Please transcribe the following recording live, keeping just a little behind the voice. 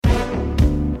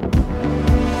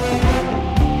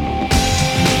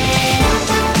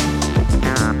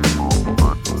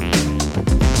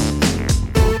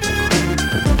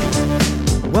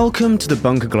Welcome to the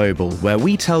Bunker Global, where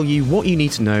we tell you what you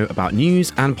need to know about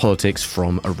news and politics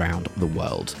from around the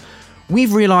world.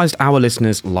 We've realised our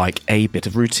listeners like a bit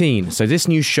of routine, so this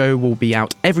new show will be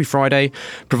out every Friday,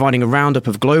 providing a roundup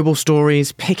of global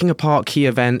stories, picking apart key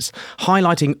events,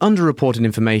 highlighting underreported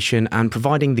information, and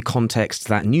providing the context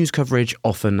that news coverage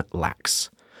often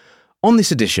lacks. On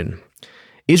this edition,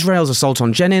 Israel's assault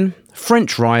on Jenin,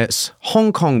 French riots,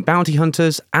 Hong Kong bounty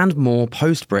hunters, and more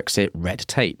post-Brexit red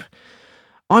tape.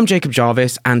 I'm Jacob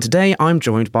Jarvis, and today I'm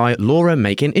joined by Laura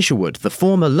Makin-Isherwood, the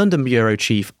former London Bureau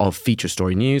Chief of Feature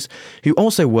Story News, who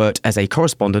also worked as a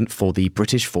correspondent for the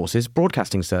British Forces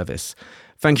Broadcasting Service.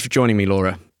 Thank you for joining me,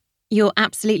 Laura. You're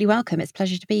absolutely welcome. It's a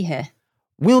pleasure to be here.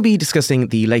 We'll be discussing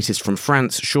the latest from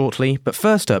France shortly, but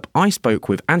first up, I spoke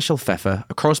with Anshel Pfeffer,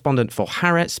 a correspondent for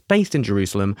Haaretz based in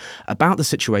Jerusalem, about the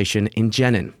situation in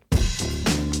Jenin.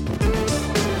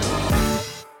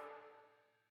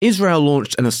 Israel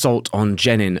launched an assault on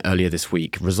Jenin earlier this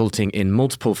week, resulting in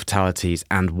multiple fatalities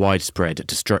and widespread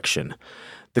destruction.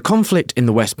 The conflict in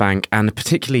the West Bank, and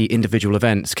particularly individual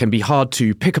events, can be hard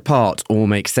to pick apart or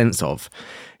make sense of.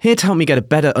 Here to help me get a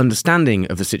better understanding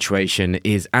of the situation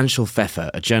is Anshel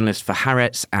Pfeffer, a journalist for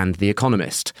Haaretz and The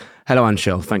Economist. Hello,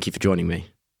 Anshel. Thank you for joining me.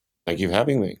 Thank you for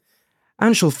having me.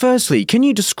 Anshel, firstly, can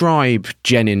you describe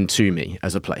Jenin to me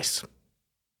as a place?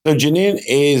 So Jenin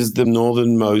is the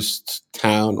northernmost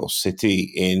town or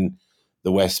city in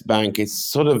the West Bank. It's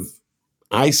sort of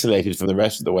isolated from the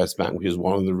rest of the West Bank, which is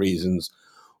one of the reasons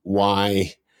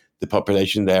why the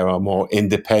population there are more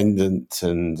independent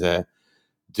and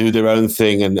do their own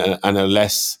thing and are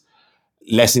less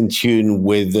in tune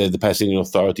with the Palestinian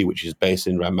Authority, which is based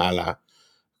in Ramallah,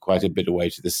 quite a bit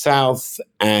away to the south.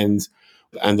 And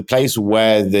the place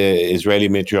where the Israeli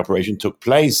military operation took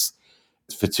place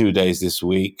for 2 days this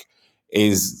week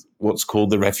is what's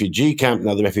called the refugee camp.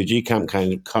 Now, the refugee camp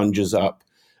kind of conjures up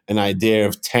an idea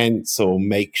of tents or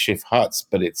makeshift huts,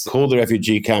 but it's called the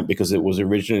refugee camp because it was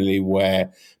originally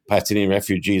where Palestinian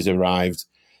refugees arrived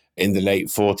in the late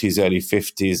 40s, early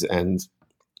 50s, and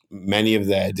many of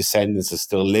their descendants are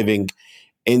still living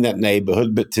in that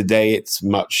neighborhood. But today it's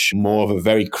much more of a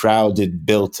very crowded,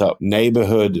 built-up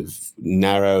neighborhood of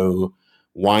narrow,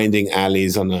 winding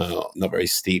alleys on a very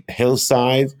steep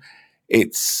hillside.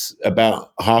 It's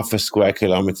about half a square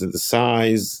kilometer the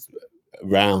size,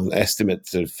 around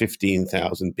estimates of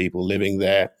 15,000 people living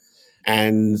there.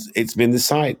 And it's been the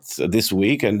site this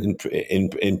week and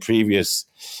in previous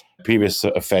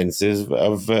offenses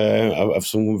of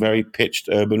some very pitched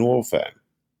urban warfare.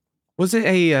 Was it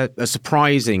a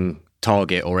surprising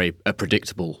target or a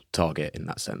predictable target in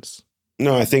that sense?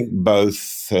 No, I think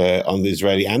both on the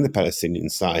Israeli and the Palestinian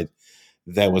side,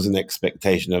 there was an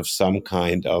expectation of some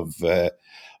kind of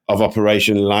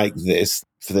operation like this.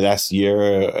 For the last year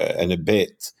and a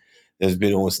bit, there's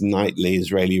been almost nightly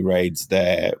Israeli raids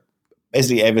there,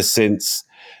 basically ever since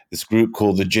this group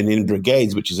called the Jenin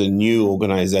Brigades, which is a new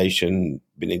organization,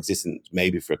 been existent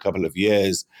maybe for a couple of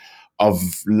years, of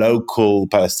local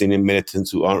Palestinian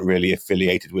militants who aren't really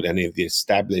affiliated with any of the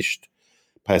established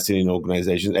Palestinian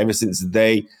organizations. Ever since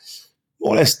they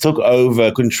more or less took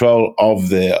over control of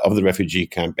the refugee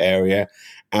camp area,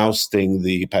 ousting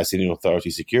the Palestinian Authority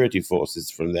security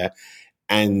forces from there.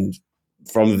 And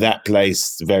from that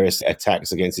place, various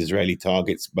attacks against Israeli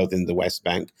targets, both in the West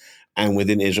Bank and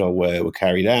within Israel, were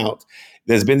carried out.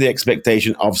 There's been the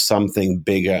expectation of something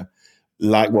bigger,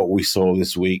 like what we saw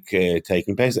this week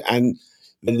taking place. And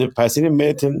the Palestinian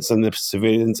militants and the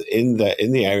civilians in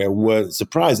the area were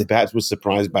surprised. They perhaps were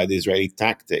surprised by the Israeli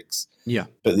tactics. Yeah.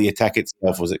 But the attack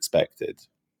itself was expected.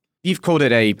 You've called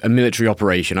it a military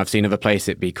operation. I've seen other places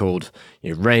it be called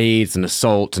raids and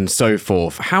assault and so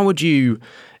forth. How would you,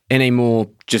 in a more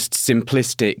just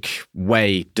simplistic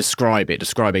way, describe it?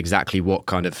 Describe exactly what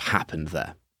kind of happened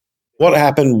there. What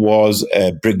happened was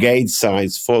a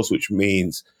brigade-sized force, which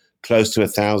means close to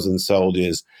 1,000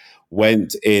 soldiers,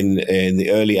 went in the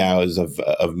early hours of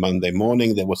Monday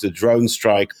morning. There was a drone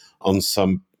strike on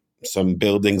some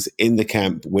buildings in the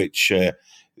camp, which the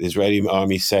Israeli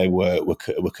army said were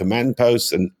command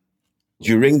posts. And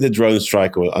during the drone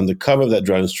strike, or under cover of that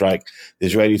drone strike, the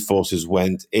Israeli forces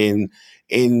went in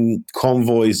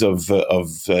convoys of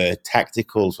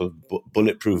tactical sort of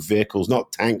bulletproof vehicles,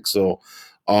 not tanks or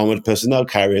armored personnel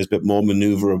carriers, but more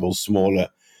maneuverable, smaller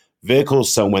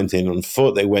vehicles. Some went in on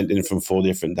foot. They went in from 4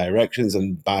 different directions.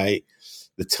 And by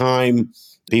the time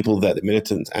people there, the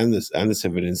militants and the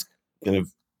civilians, kind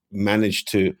of managed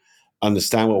to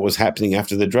understand what was happening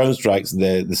after the drone strikes,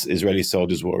 the Israeli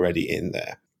soldiers were already in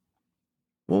there.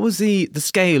 What was the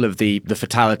scale of the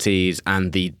fatalities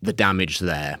and the damage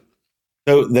there?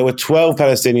 So there were 12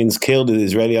 Palestinians killed, and the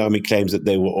Israeli army claims that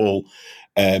they were all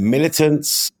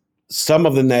militants. Some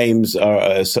of the names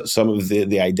are, some of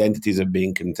the identities are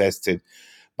being contested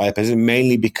by the president,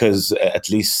 mainly because at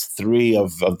least three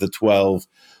of the 12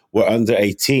 were under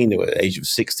 18. They were the age of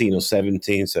 16 or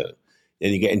 17. So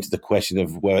then you get into the question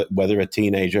of whether a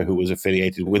teenager who was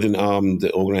affiliated with an armed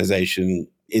organization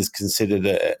is considered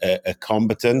a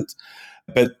combatant.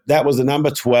 But that was the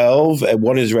number 12.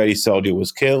 One Israeli soldier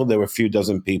was killed. There were a few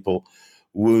dozen people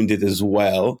wounded as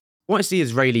well. What is the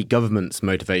Israeli government's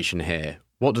motivation here?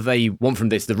 What do they want from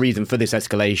this, the reason for this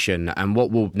escalation, and what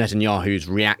will Netanyahu's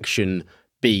reaction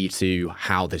be to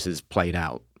how this has played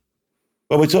out?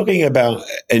 Well, we're talking about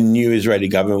a new Israeli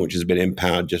government which has been in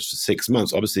power just for 6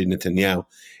 months. Obviously, Netanyahu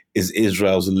is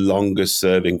Israel's longest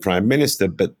serving prime minister,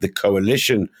 but the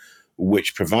coalition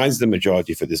which provides the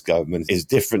majority for this government is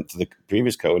different to the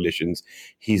previous coalitions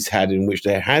he's had, in which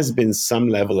there has been some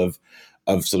level of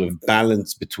sort of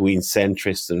balance between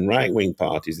centrist and right-wing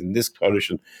parties. In this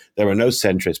coalition, there are no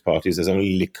centrist parties. There's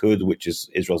only Likud, which is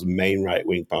Israel's main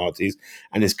right-wing parties,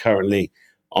 and is currently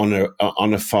on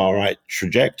a far-right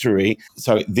trajectory.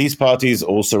 So these parties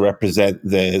also represent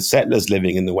the settlers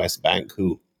living in the West Bank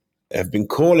who have been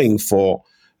calling for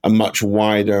a much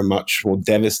wider, much more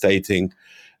devastating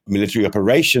military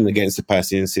operation against the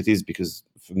Palestinian cities, because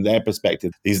from their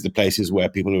perspective, these are the places where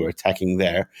people who are attacking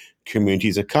their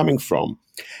communities are coming from.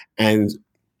 And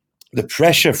the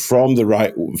pressure from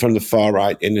the far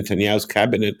right in Netanyahu's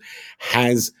cabinet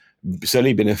has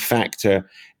certainly been a factor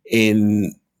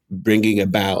in bringing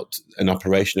about an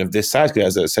operation of this size.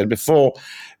 Because as I said before,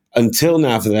 until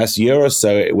now, for the last year or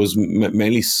so, it was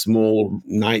mainly small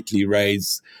nightly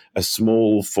raids. A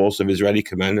small force of Israeli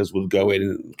commanders would go in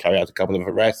and carry out a couple of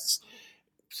arrests.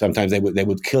 Sometimes they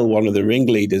would kill one of the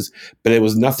ringleaders, but there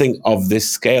was nothing of this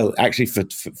scale. Actually,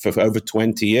 for over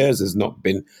 20 years, there's not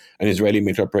been an Israeli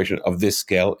military operation of this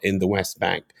scale in the West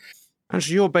Bank.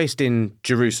 Actually, you're based in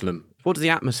Jerusalem. What does the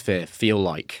atmosphere feel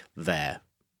like there?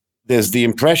 There's the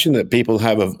impression that people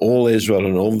have of all Israel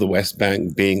and all the West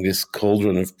Bank being this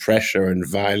cauldron of pressure and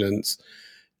violence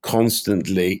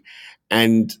constantly.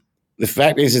 And the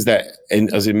fact is that,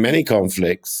 as in many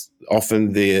conflicts,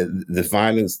 often the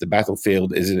violence, the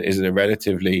battlefield is in a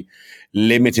relatively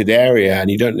limited area,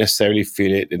 and you don't necessarily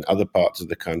feel it in other parts of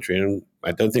the country. And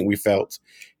I don't think we felt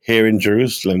here in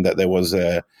Jerusalem that there was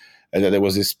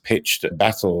this pitched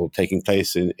battle taking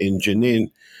place in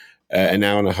Jenin, an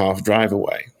hour and a half drive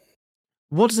away.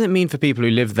 What does it mean for people who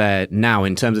live there now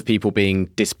in terms of people being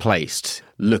displaced?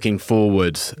 Looking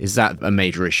forward, is that a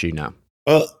major issue now?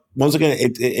 Well, once again,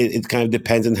 it kind of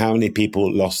depends on how many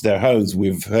people lost their homes.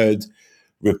 We've heard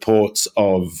reports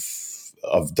of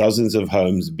dozens of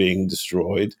homes being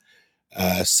destroyed.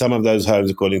 Some of those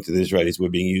homes, according to the Israelis, were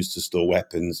being used to store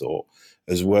weapons or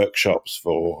as workshops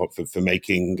for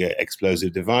making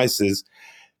explosive devices.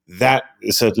 That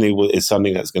certainly is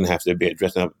something that's going to have to be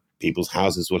addressed. Now, people's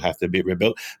houses will have to be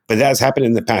rebuilt. But that's happened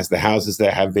in the past. The houses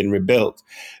there have been rebuilt.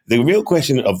 The real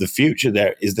question of the future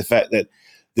there is the fact that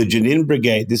the Jenin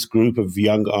Brigade, this group of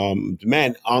young armed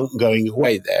men, aren't going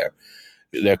away there.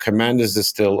 Their commanders are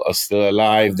still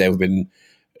alive. They've been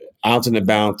out and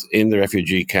about in the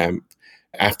refugee camp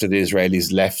after the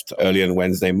Israelis left early on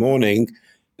Wednesday morning.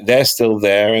 They're still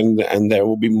there, and there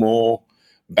will be more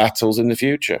battles in the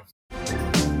future.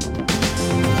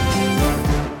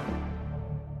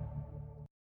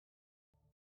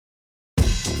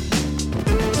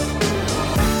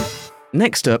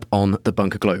 Next up on The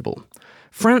Bunker Global.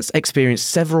 France experienced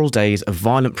several days of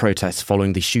violent protests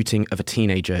following the shooting of a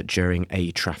teenager during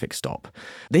a traffic stop.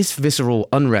 This visceral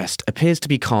unrest appears to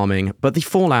be calming, but the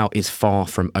fallout is far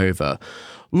from over.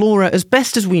 Laura, as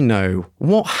best as we know,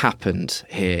 what happened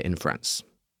here in France?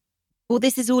 Well,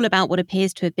 this is all about what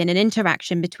appears to have been an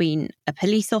interaction between a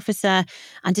police officer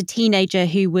and a teenager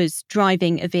who was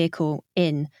driving a vehicle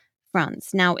in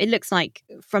France. Now, it looks like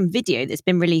from video that's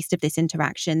been released of this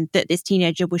interaction that this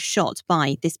teenager was shot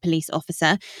by this police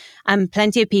officer.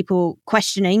 Plenty of people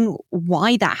questioning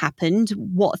why that happened,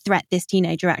 what threat this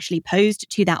teenager actually posed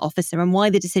to that officer, and why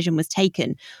the decision was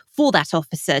taken for that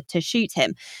officer to shoot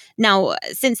him. Now,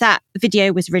 since that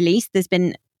video was released, there's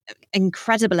been an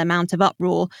incredible amount of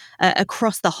uproar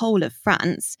across the whole of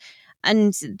France.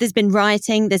 And there's been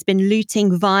rioting, there's been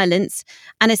looting, violence,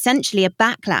 and essentially a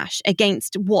backlash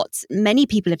against what many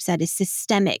people have said is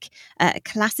systemic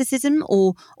classicism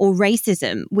or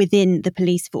racism within the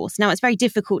police force. Now, it's very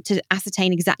difficult to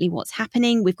ascertain exactly what's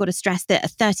happening. We've got to stress that a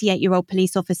 38-year-old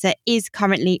police officer is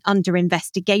currently under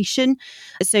investigation.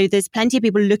 So there's plenty of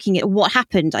people looking at what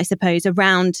happened, I suppose,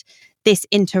 around this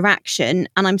interaction.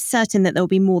 And I'm certain that there'll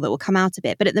be more that will come out of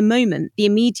it. But at the moment, the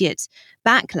immediate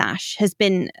backlash has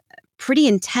been pretty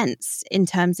intense in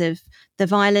terms of the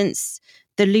violence,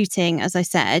 the looting, as I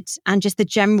said, and just the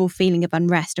general feeling of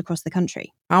unrest across the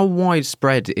country. How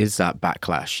widespread is that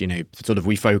backlash? Sort of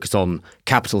we focus on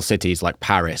capital cities like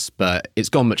Paris, but it's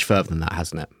gone much further than that,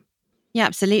 hasn't it? Yeah,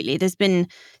 absolutely. There's been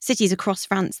cities across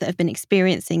France that have been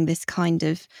experiencing this kind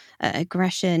of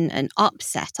aggression and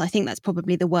upset. I think that's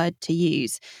probably the word to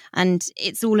use. And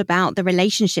it's all about the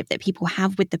relationship that people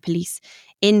have with the police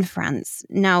in France.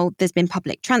 Now, there's been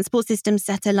public transport systems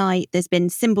set alight. There's been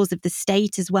symbols of the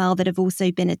state as well that have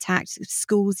also been attacked,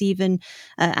 schools even,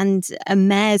 and a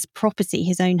mayor's property,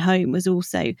 his own home, was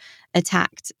also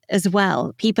attacked as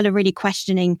well. People are really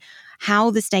questioning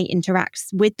how the state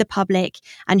interacts with the public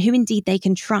and who indeed they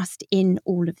can trust in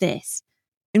all of this.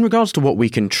 In regards to what we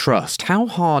can trust, how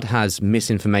hard has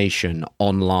misinformation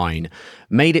online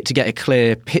made it to get a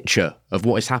clear picture of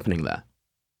what is happening there?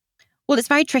 Well, it's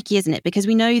very tricky, isn't it? Because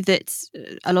we know that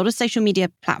a lot of social media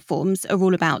platforms are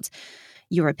all about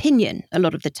your opinion a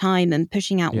lot of the time and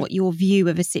pushing out what your view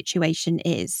of a situation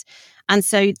is. And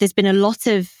so there's been a lot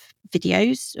of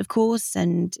videos, of course,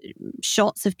 and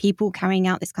shots of people carrying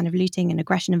out this kind of looting and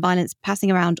aggression and violence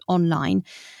passing around online.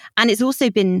 And it's also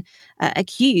been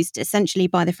accused essentially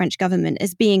by the French government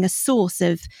as being a source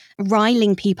of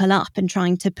riling people up and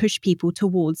trying to push people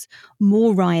towards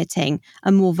more rioting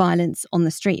and more violence on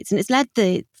the streets. And it's led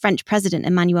the French president,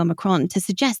 Emmanuel Macron, to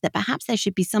suggest that perhaps there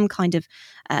should be some kind of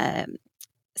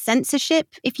censorship,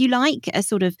 if you like, a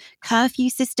sort of curfew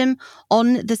system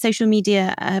on the social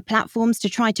media platforms to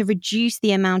try to reduce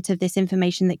the amount of this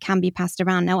information that can be passed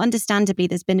around. Now, understandably,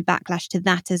 there's been a backlash to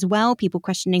that as well, people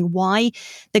questioning why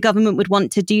the government would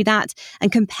want to do that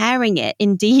and comparing it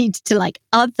indeed to like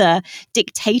other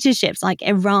dictatorships like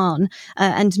Iran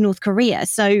and North Korea.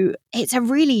 So it's a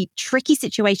really tricky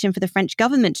situation for the French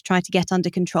government to try to get under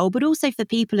control, but also for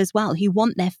people as well who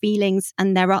want their feelings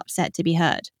and their upset to be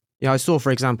heard. Yeah, I saw,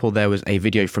 for example, there was a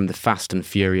video from the Fast and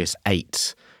Furious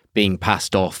 8 being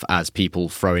passed off as people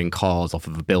throwing cars off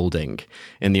of a building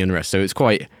in the unrest. So it's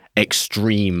quite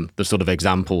extreme, the sort of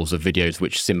examples of videos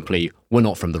which simply were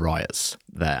not from the riots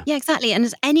there. Yeah, exactly. And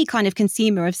as any kind of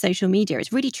consumer of social media,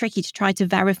 it's really tricky to try to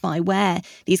verify where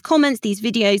these comments, these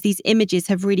videos, these images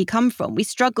have really come from. We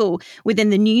struggle within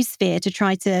the news sphere to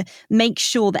try to make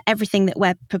sure that everything that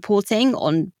we're purporting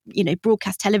on,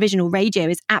 broadcast television or radio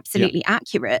is absolutely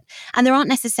accurate. And there aren't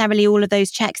necessarily all of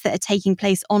those checks that are taking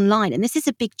place online. And this is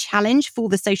a big challenge for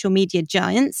the social media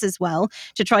giants as well,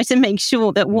 to try to make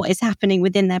sure that what is happening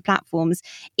within their platforms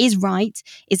is right,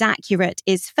 is accurate,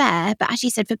 is fair. But as you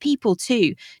said, for people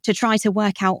too, to try to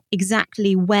work out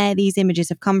exactly where these images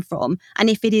have come from and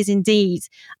if it is indeed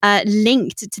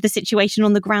linked to the situation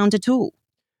on the ground at all.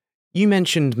 You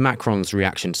mentioned Macron's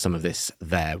reaction to some of this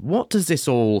there. What does this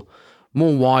all,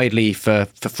 more widely for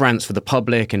France, for the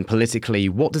public and politically,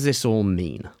 what does this all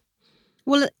mean?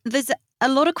 Well, there's a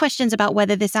lot of questions about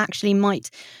whether this actually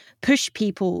might push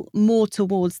people more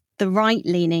towards the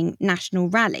right-leaning National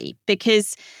Rally,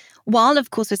 because while, of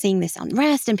course, we're seeing this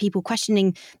unrest and people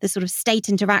questioning the sort of state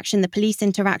interaction, the police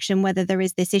interaction, whether there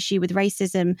is this issue with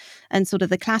racism and sort of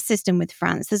the class system with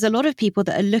France, there's a lot of people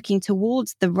that are looking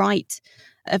towards the right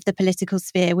of the political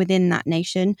sphere within that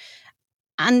nation.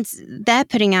 And they're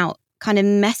putting out kind of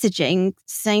messaging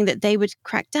saying that they would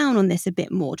crack down on this a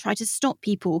bit more, try to stop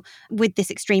people with this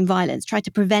extreme violence, try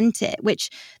to prevent it, which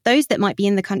those that might be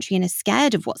in the country and are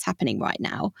scared of what's happening right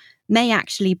now may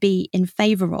actually be in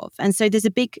favour of. And so there's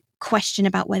a big question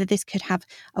about whether this could have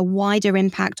a wider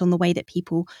impact on the way that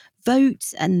people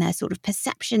vote and their sort of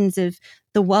perceptions of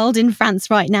the world in France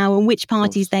right now and which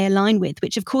parties they align with,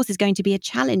 which of course is going to be a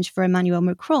challenge for Emmanuel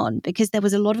Macron, because there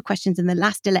was a lot of questions in the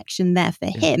last election there for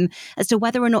him as to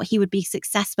whether or not he would be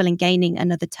successful in gaining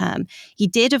another term. He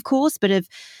did, of course, but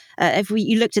if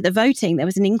you looked at the voting, there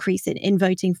was an increase in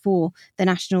voting for the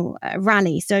National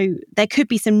Rally. So there could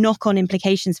be some knock-on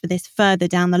implications for this further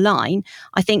down the line.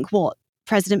 I think what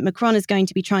President Macron is going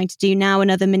to be trying to do now,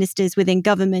 and other ministers within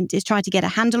government, is try to get a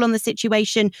handle on the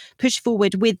situation, push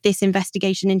forward with this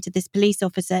investigation into this police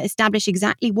officer, establish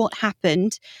exactly what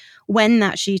happened when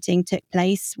that shooting took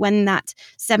place, when that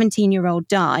 17-year-old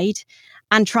died,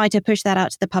 and try to push that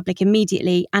out to the public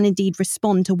immediately and indeed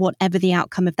respond to whatever the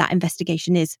outcome of that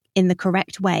investigation is in the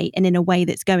correct way and in a way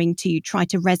that's going to try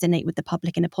to resonate with the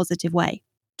public in a positive way.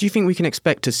 Do you think we can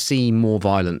expect to see more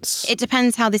violence? It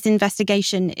depends how this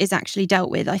investigation is actually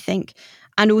dealt with, I think,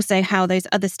 and also how those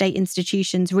other state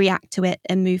institutions react to it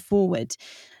and move forward.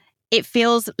 It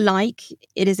feels like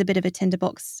it is a bit of a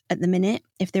tinderbox at the minute.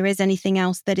 If there is anything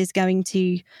else that is going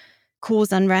to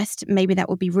cause unrest, maybe that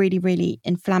would be really, really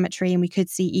inflammatory and we could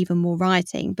see even more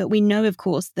rioting. But we know, of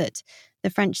course, that the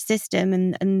French system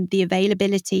and the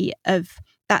availability of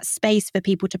that space for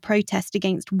people to protest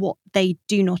against what they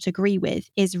do not agree with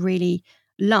is really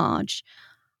large.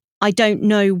 I don't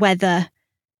know whether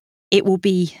it will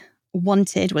be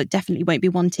wanted. Well, it definitely won't be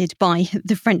wanted by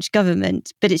the French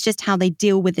government, but it's just how they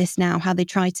deal with this now, how they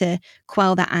try to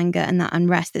quell that anger and that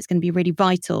unrest that's going to be really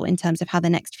vital in terms of how the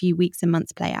next few weeks and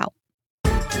months play out.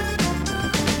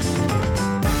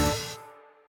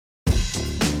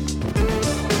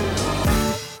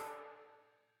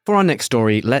 For our next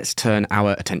story, let's turn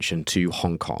our attention to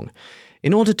Hong Kong.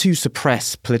 In order to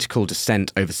suppress political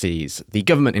dissent overseas, the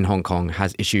government in Hong Kong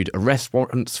has issued arrest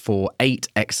warrants for 8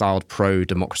 exiled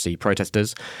pro-democracy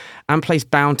protesters and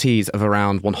placed bounties of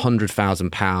around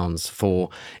 £100,000 for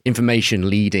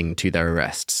information leading to their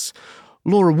arrests.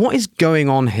 Laura, what is going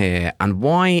on here and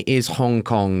why is Hong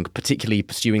Kong particularly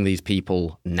pursuing these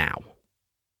people now?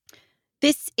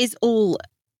 This is all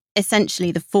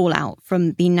essentially the fallout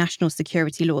from the national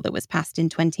security law that was passed in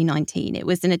 2019. It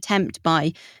was an attempt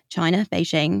by China,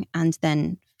 Beijing, and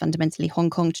then fundamentally Hong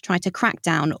Kong to try to crack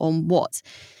down on what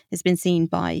has been seen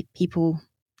by people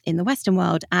in the Western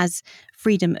world as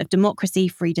freedom of democracy,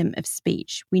 freedom of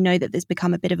speech. We know that there's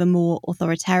become a bit of a more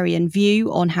authoritarian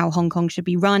view on how Hong Kong should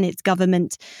be run, its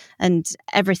government, and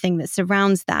everything that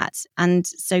surrounds that. And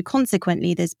so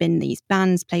consequently, there's been these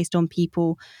bans placed on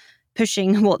people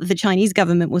pushing what the Chinese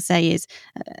government will say is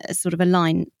sort of a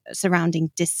line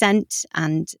surrounding dissent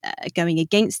and going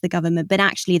against the government, but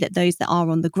actually that those that are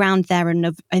on the ground there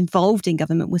and involved in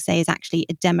government will say is actually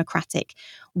a democratic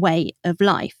way of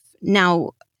life.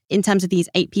 Now, in terms of these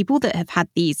 8 people that have had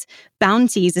these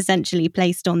bounties essentially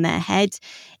placed on their head,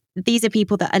 these are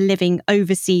people that are living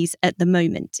overseas at the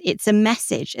moment. It's a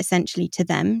message essentially to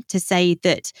them to say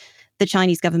that the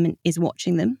Chinese government is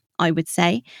watching them, I would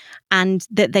say, and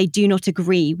that they do not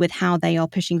agree with how they are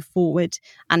pushing forward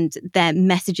and their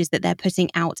messages that they're putting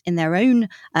out in their own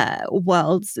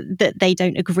worlds, that they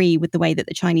don't agree with the way that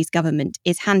the Chinese government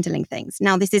is handling things.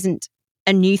 Now, this isn't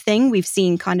a new thing. We've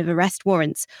seen kind of arrest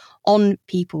warrants on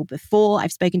people before.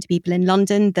 I've spoken to people in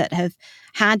London that have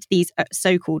had these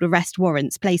so-called arrest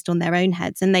warrants placed on their own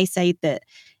heads, and they say that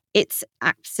it's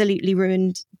absolutely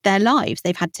ruined their lives.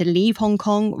 They've had to leave Hong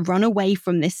Kong, run away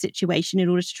from this situation in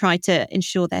order to try to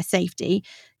ensure their safety,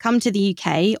 come to the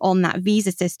UK on that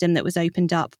visa system that was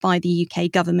opened up by the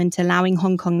UK government, allowing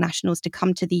Hong Kong nationals to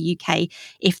come to the UK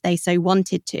if they so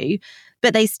wanted to.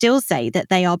 But they still say that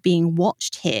they are being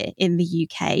watched here in the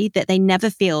UK, that they never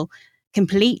feel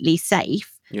completely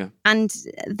safe. Yeah. And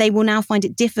they will now find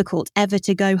it difficult ever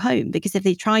to go home, because if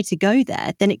they try to go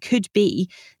there, then it could be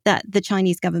that the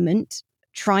Chinese government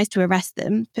tries to arrest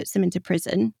them, puts them into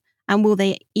prison, and will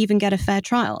they even get a fair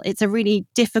trial? It's a really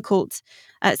difficult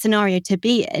scenario to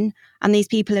be in. And these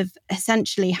people have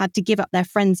essentially had to give up their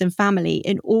friends and family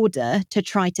in order to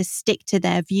try to stick to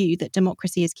their view that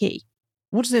democracy is key.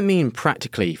 What does it mean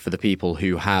practically for the people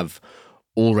who have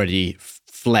already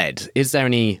fled? Is there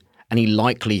any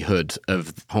likelihood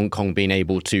of Hong Kong being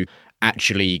able to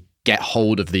actually get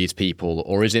hold of these people?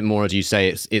 Or is it more, as you say,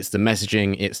 it's the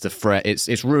messaging, it's the threat,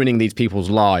 it's ruining these people's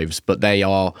lives, but they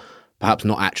are perhaps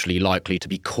not actually likely to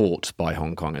be caught by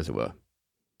Hong Kong, as it were?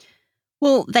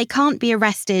 Well, they can't be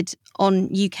arrested on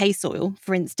UK soil,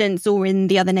 for instance, or in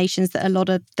the other nations that a lot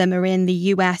of them are in, the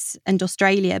US and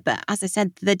Australia. But as I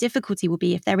said, the difficulty will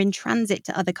be if they're in transit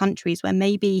to other countries where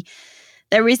maybe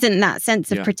there isn't that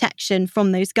sense of protection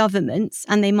from those governments,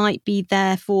 and they might be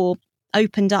therefore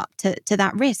opened up to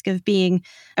that risk of being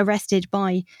arrested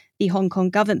by the Hong Kong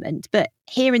government. But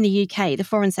here in the UK, the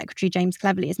Foreign Secretary, James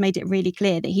Cleverly, has made it really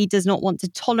clear that he does not want to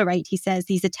tolerate, he says,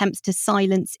 these attempts to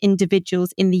silence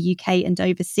individuals in the UK and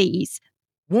overseas.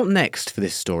 What next for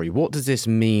this story? What does this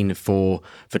mean for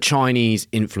Chinese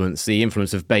influence, the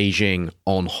influence of Beijing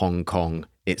on Hong Kong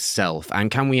itself? And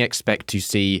can we expect to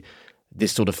see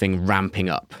this sort of thing ramping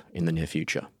up in the near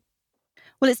future?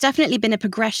 Well, it's definitely been a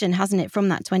progression, hasn't it, from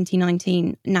that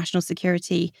 2019 national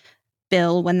security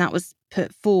bill when that was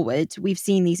put forward. We've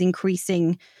seen these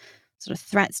increasing sort of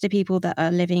threats to people that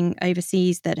are living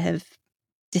overseas that have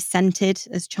dissented,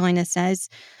 as China says.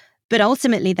 But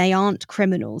ultimately, they aren't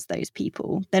criminals, those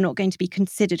people. They're not going to be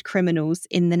considered criminals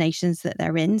in the nations that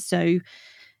they're in. So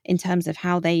in terms of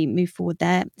how they move forward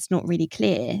there, it's not really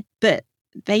clear. But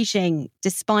Beijing,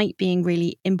 despite being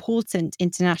really important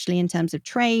internationally in terms of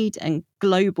trade and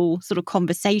global sort of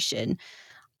conversation,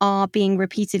 are being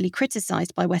repeatedly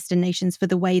criticised by Western nations for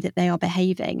the way that they are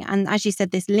behaving. And as you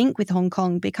said, this link with Hong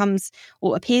Kong becomes,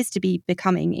 or appears to be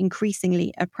becoming,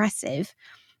 increasingly oppressive.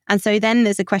 And so then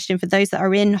there's a question for those that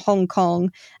are in Hong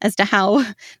Kong as to how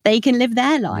they can live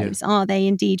their lives. Yeah. Are they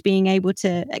indeed being able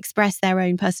to express their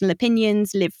own personal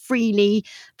opinions, live freely,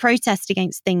 protest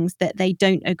against things that they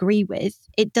don't agree with?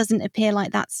 It doesn't appear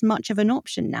like that's much of an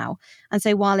option now. And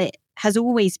so while it has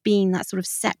always been that sort of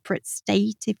separate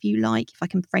state, if you like, if I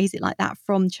can phrase it like that,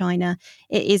 from China,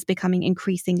 it is becoming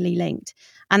increasingly linked.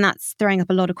 And that's throwing up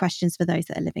a lot of questions for those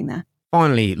that are living there.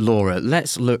 Finally, Laura,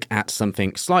 let's look at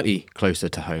something slightly closer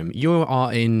to home. You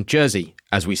are in Jersey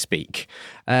as we speak.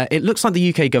 It looks like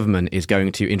the UK government is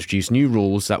going to introduce new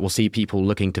rules that will see people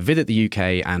looking to visit the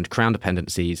UK and Crown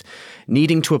dependencies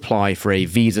needing to apply for a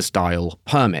visa-style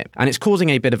permit. And it's causing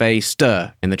a bit of a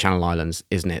stir in the Channel Islands,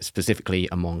 isn't it? Specifically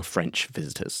among French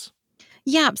visitors.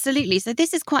 Yeah, absolutely. So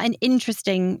this is quite an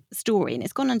interesting story, and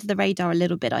it's gone under the radar a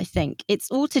little bit, I think. It's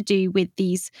all to do with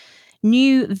these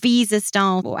new visa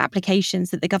style or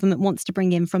applications that the government wants to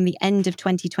bring in from the end of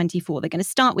 2024. They're going to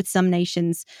start with some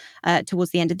nations towards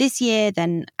the end of this year,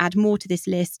 then add more to this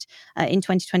list in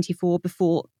 2024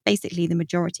 before basically the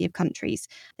majority of countries.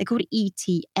 They're called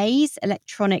ETAs,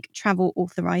 Electronic Travel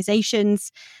Authorizations,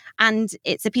 and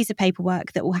it's a piece of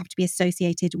paperwork that will have to be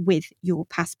associated with your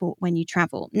passport when you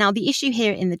travel. Now, the issue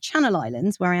here in the Channel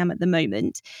Islands, where I am at the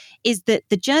moment, is that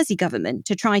the Jersey government,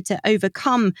 to try to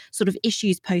overcome sort of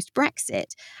issues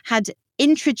post-Brexit, had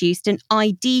introduced an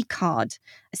ID card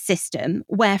system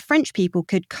where French people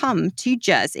could come to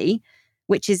Jersey,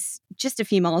 which is just a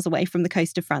few miles away from the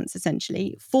coast of France,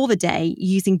 essentially, for the day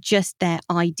using just their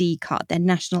ID card, their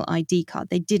national ID card.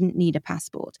 They didn't need a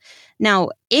passport. Now,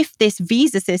 if this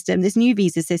visa system, this new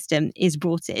visa system is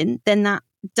brought in, then that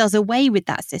does away with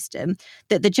that system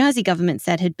that the Jersey government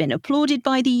said had been applauded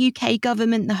by the UK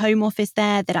government, the Home Office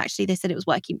there, that actually they said it was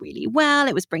working really well.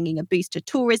 It was bringing a boost to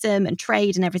tourism and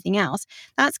trade and everything else.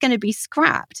 That's going to be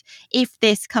scrapped if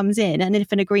this comes in and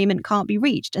if an agreement can't be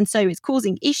reached. And so it's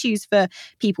causing issues for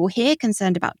people here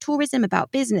concerned about tourism,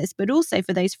 about business, but also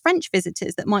for those French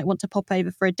visitors that might want to pop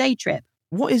over for a day trip.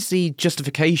 What is the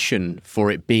justification for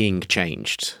it being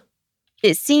changed?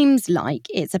 It seems like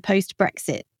it's a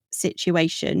post-Brexit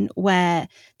situation where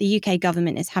the UK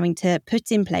government is having to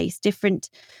put in place different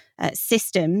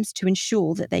systems to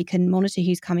ensure that they can monitor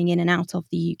who's coming in and out of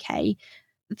the UK.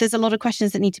 There's a lot of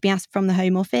questions that need to be asked from the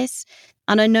Home Office.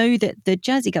 And I know that the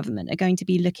Jersey government are going to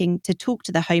be looking to talk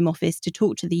to the Home Office, to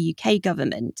talk to the UK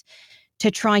government, to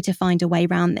try to find a way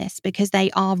around this, because they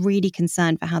are really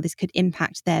concerned for how this could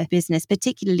impact their business,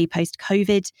 particularly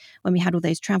post-COVID, when we had all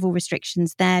those travel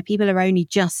restrictions there. People are only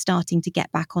just starting to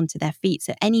get back onto their feet.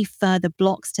 So any further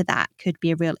blocks to that could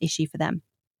be a real issue for them.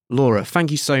 Laura,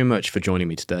 thank you so much for joining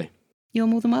me today. You're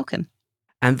more than welcome.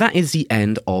 And that is the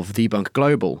end of The Bunker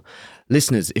Global.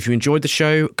 Listeners, if you enjoyed the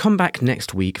show, come back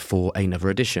next week for another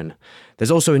edition. There's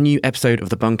also a new episode of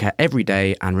The Bunker every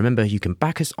day, and remember, you can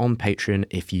back us on Patreon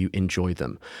if you enjoy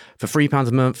them. For £3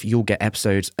 a month, you'll get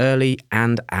episodes early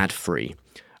and ad-free.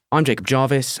 I'm Jacob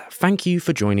Jarvis. Thank you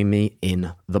for joining me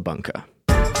in The Bunker.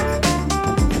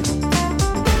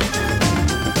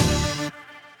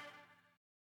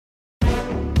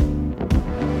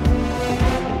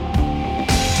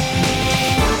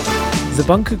 The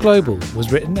Bunker Global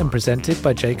was written and presented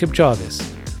by Jacob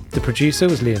Jarvis. The producer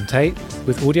was Liam Tate,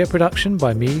 with audio production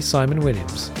by me, Simon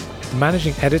Williams. The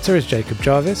managing editor is Jacob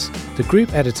Jarvis. The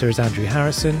group editor is Andrew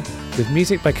Harrison, with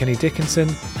music by Kenny Dickinson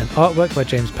and artwork by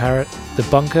James Parrott. The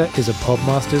Bunker is a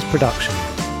Podmasters production.